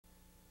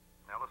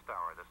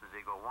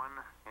Eagle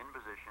 1, in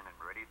position and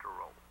ready to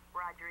roll.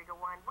 Roger, Eagle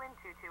 1, wind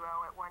 220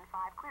 at 15,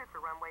 cleared for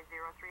runway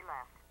 03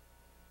 left.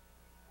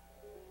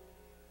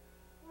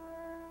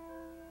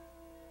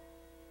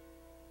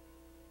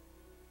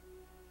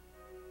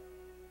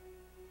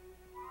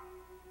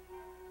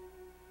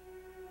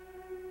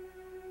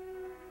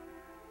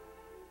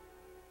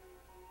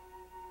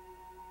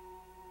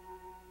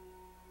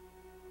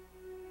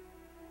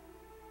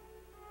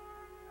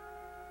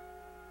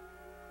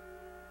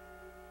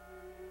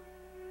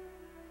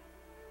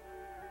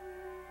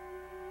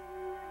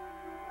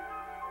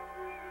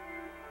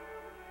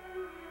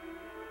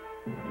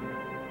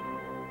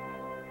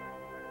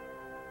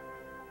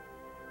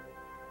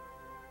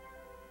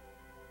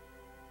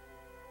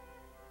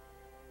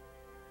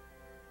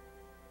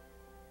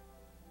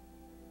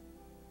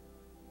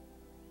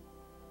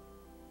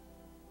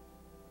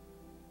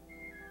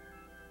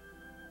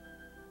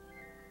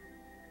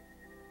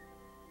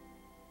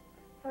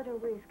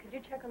 Sergeant Reese, could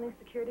you check on these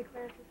security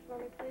clearances for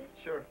me, please?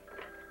 Sure.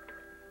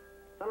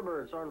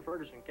 Thunderbird, Sergeant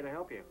Ferguson, can I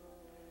help you?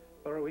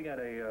 Laura, we got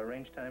a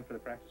range time for the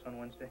practice on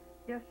Wednesday?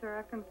 Yes, sir.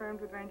 I've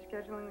confirmed with range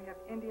scheduling. We have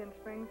Indian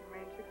Springs and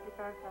range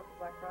 65 south of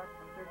Black Rock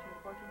from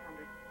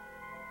 1400.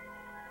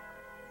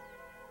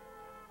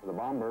 For the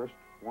bomb burst,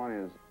 1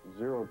 is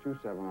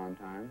 027 on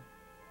time,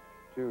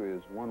 2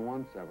 is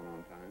 117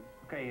 on time.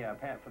 Okay,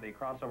 Pat, for the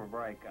crossover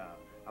break,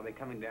 I'll be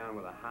coming down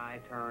with a high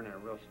turn and a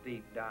real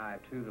steep dive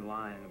to the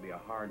line. It'll be a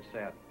hard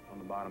set on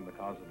the bottom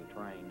because of the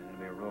train, and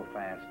it'll be a real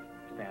fast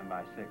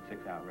standby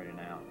 6 out ready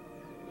now.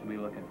 So be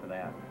looking for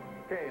that.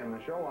 Okay, and the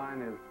show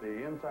line is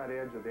the inside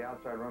edge of the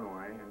outside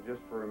runway, and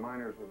just for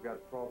reminders, we've got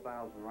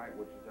 12,000 right,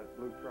 which is that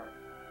blue truck.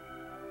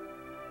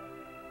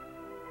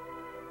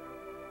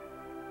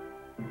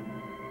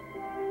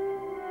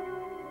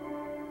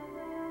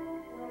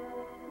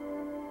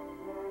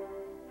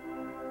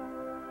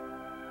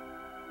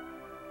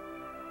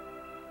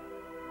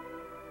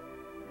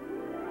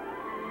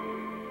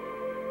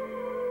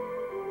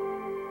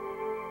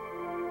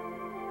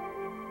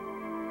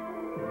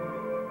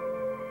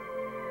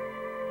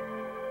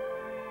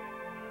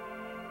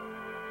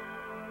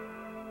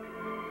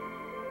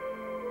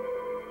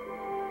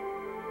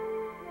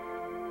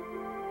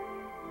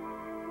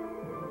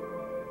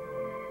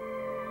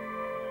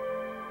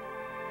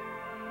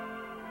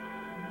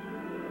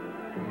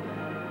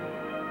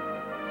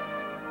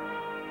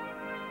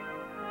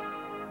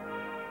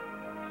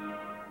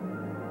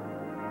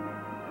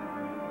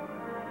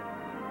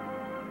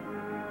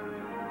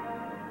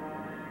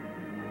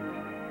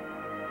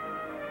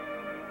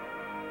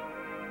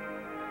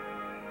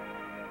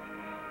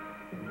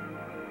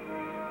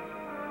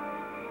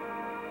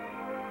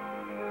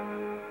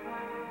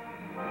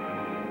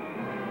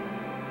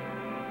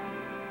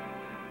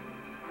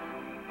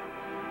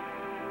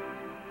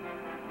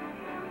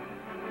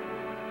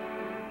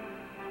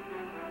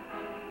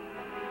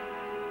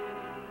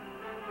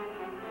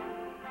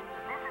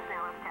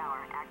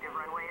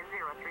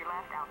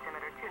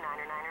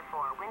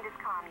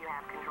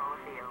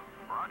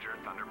 Roger,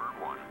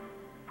 Thunderbird 1.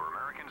 For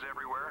Americans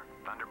everywhere,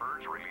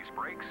 Thunderbirds release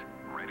brakes,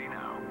 ready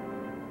now.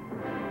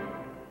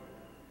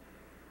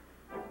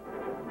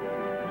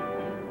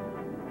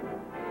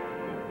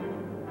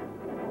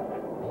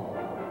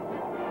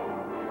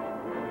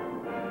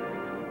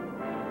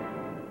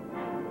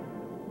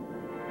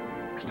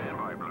 Stand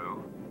by,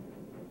 Blue.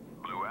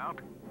 Blue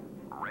out,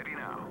 ready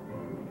now.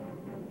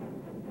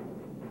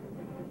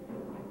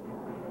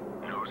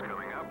 Nose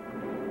coming up,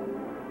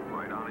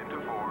 right on into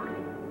 4.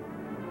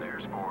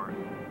 There's 4.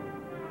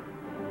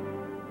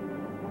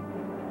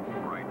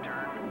 Right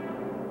turn.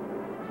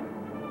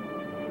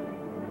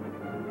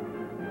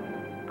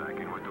 Back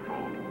in with the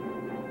full.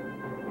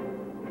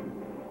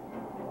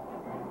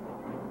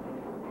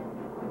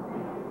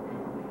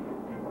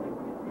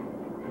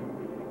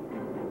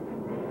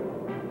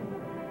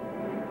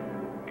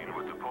 In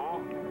with the pull.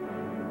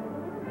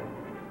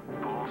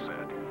 Full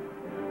set.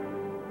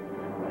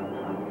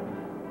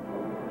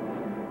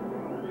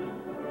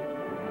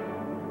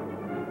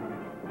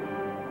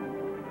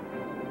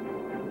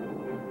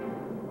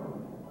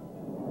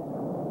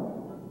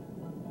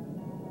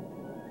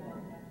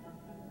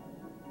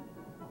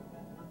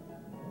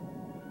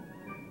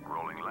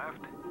 Rolling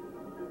left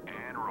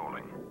and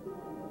rolling.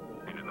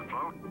 Into the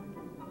float.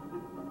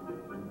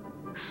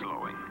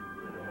 Slowing.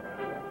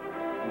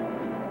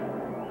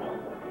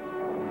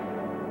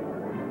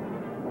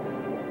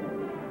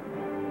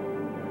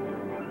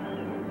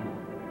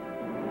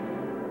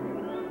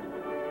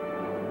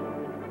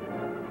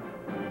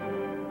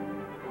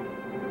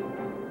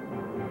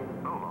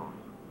 Solo.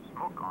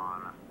 Smoke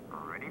on.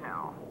 Ready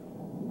now.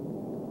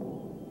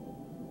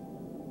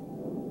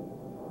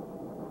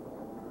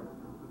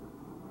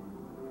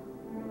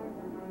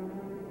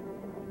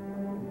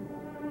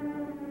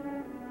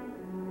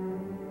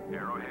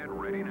 Arrowhead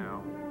ready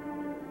now.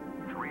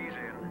 3's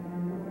in.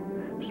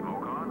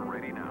 Smoke on,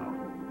 ready now.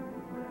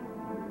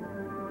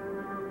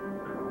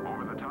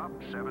 Over the top,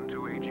 7-2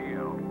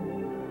 AGL.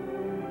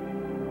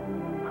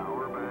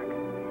 Power back.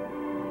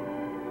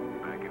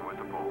 Back in with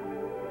the pull.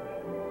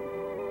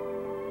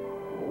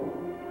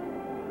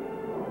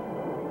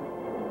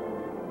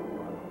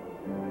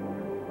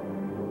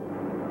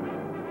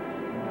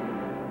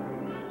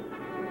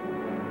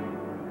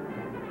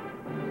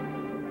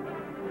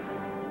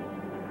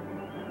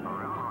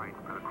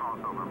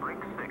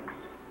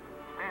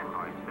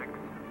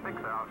 6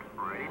 out,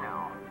 ready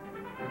now.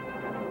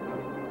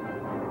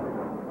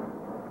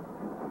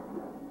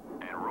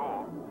 And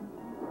roll.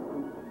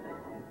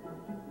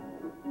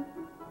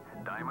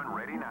 Diamond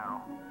ready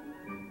now.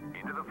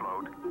 Into the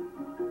float.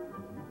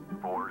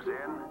 4's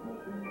in.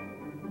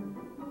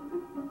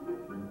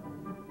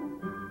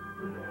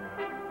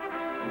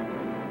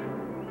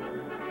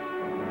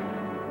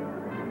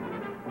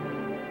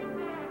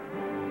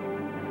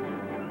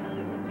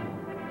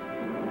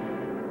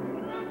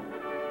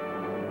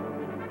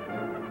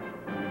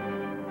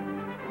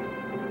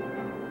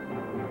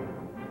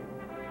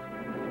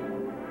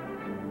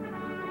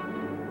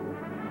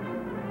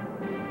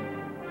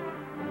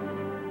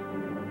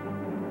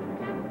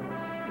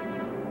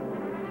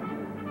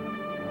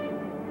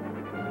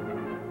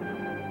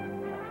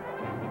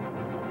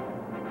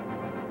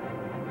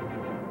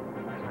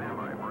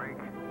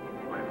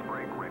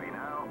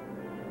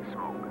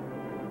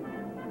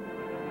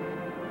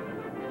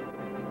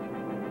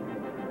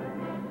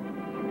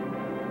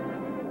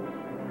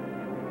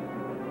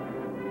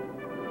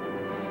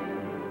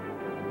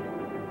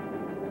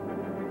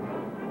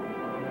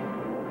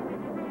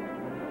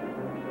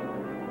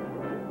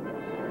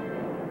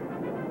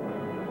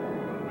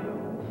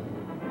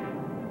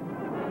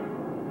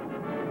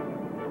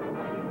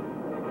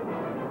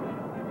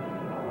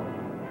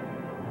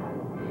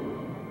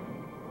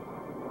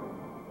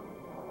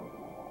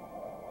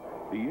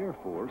 The Air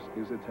Force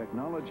is a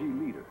technology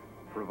leader,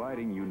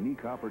 providing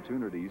unique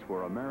opportunities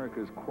for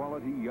America's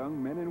quality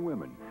young men and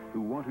women who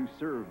want to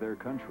serve their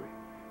country.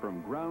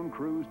 From ground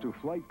crews to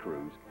flight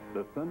crews,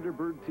 the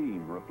Thunderbird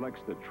team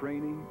reflects the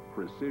training,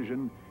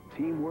 precision,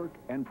 teamwork,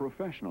 and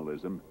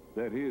professionalism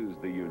that is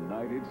the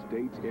United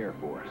States Air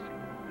Force.